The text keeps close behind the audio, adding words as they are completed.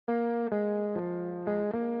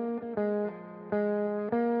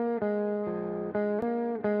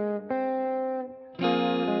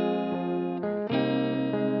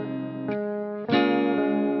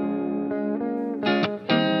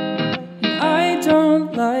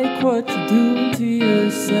don't like what you're doing to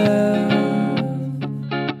yourself.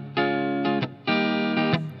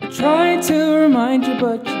 I try to remind you,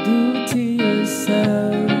 but you do it to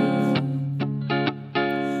yourself.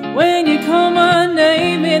 When you call my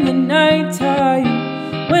name in the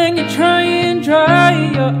nighttime, when you try and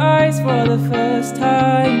dry your eyes for the first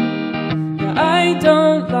time, yeah, I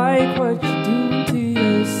don't like what you're doing to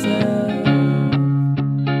yourself.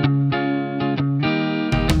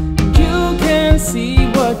 You can see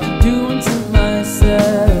what you're doing to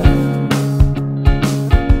myself.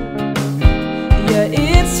 Yeah,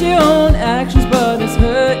 it's your own actions, but it's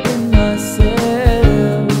hurting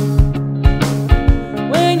myself.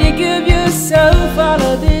 When you give yourself all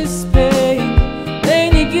of this pain,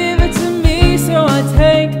 then you give it to me, so I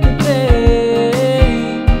take the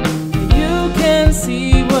blame. You can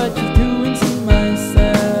see what you're doing to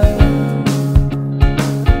myself.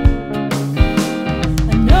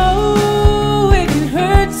 I know it can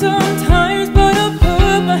hurt sometimes, but I'll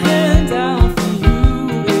put my hand down for you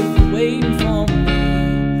if you're waiting for me.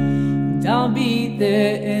 And I'll be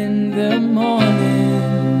there in the morning.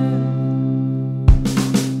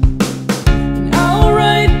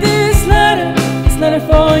 Letter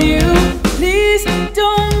for you. Please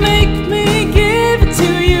don't make me give it to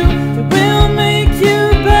you. It will make you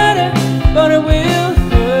better, but it will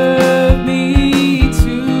hurt me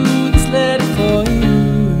too. This letter for you.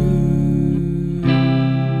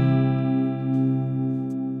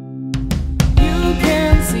 You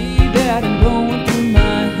can see that I'm going through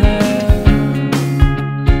my hell.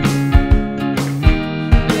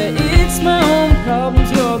 Yeah, it's my own problems.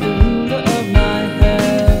 You're the ruler of my hell.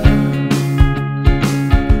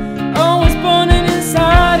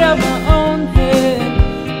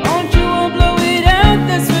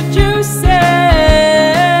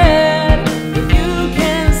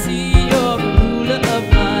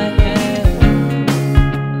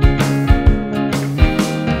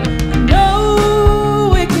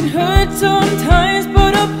 Sometimes,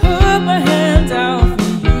 but I'll put my hand out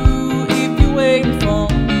for you if you're waiting for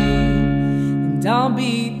me, and I'll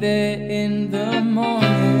be there in the morning.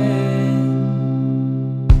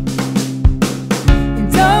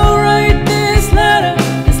 And I'll write this letter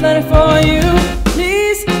for you.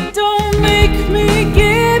 Please don't make me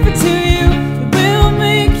give it to you. It will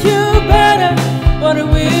make you better, but it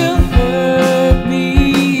will hurt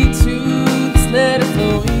me too. This letter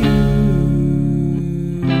for you.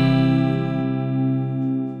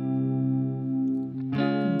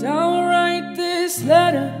 I'll write this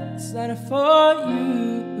letter for you.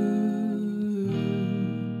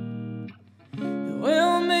 It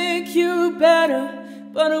will make you better,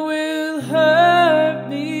 but it will hurt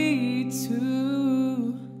me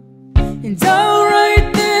too. And I'll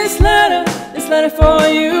write this letter for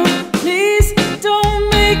you.